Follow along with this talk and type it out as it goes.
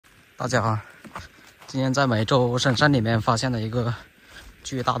大家好，今天在梅州深山里面发现了一个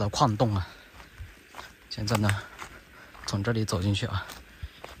巨大的矿洞啊！现在呢，从这里走进去啊，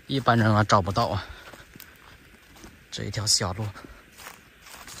一般人啊找不到啊。这一条小路，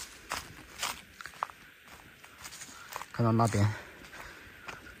看到那边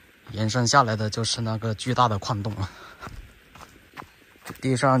延伸下来的就是那个巨大的矿洞啊，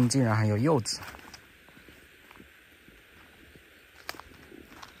地上竟然还有柚子。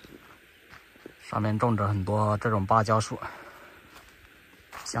 上面种着很多这种芭蕉树、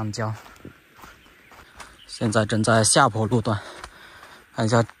香蕉。现在正在下坡路段，看一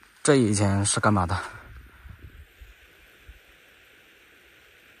下这以前是干嘛的。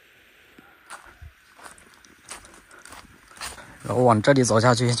然后往这里走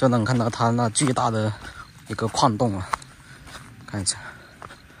下去，就能看到它那巨大的一个矿洞啊。看一下，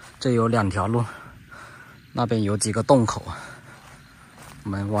这有2条路，那边有几个洞口啊。我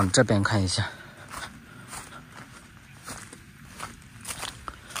们往这边看一下。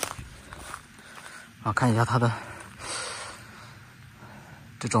 啊，看一下它的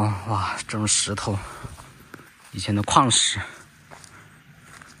这种哇，这种石头，以前的矿石。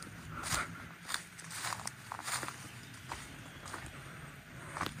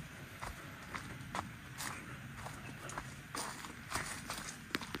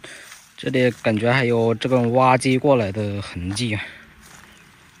这里感觉还有这个挖机过来的痕迹啊，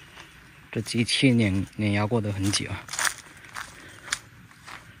这机器碾压过的痕迹啊。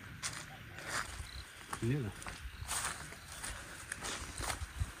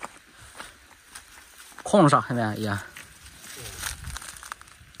 矿上那边一样，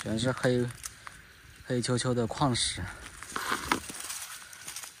全是黑黢黢的矿石。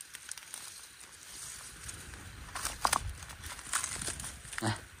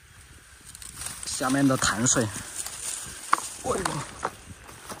哎，下面的潭水，哎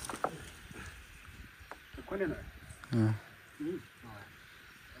呦，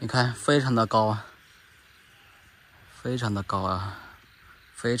你看，非常的高啊，非常的高啊，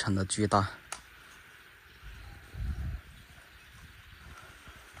非常的巨大。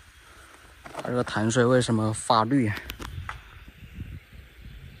 它这个潭水为什么发绿啊？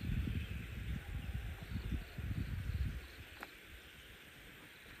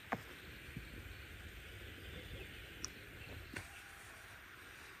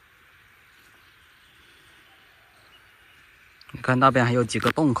你看那边还有几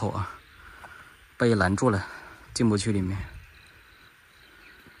个洞口啊，被拦住了，进不去里面。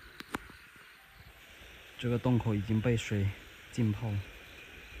这个洞口已经被水浸泡了。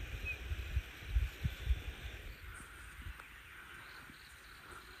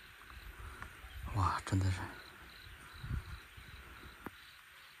 哇，真的是！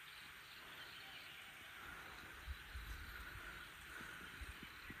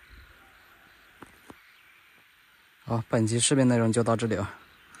好，本期视频内容就到这里了。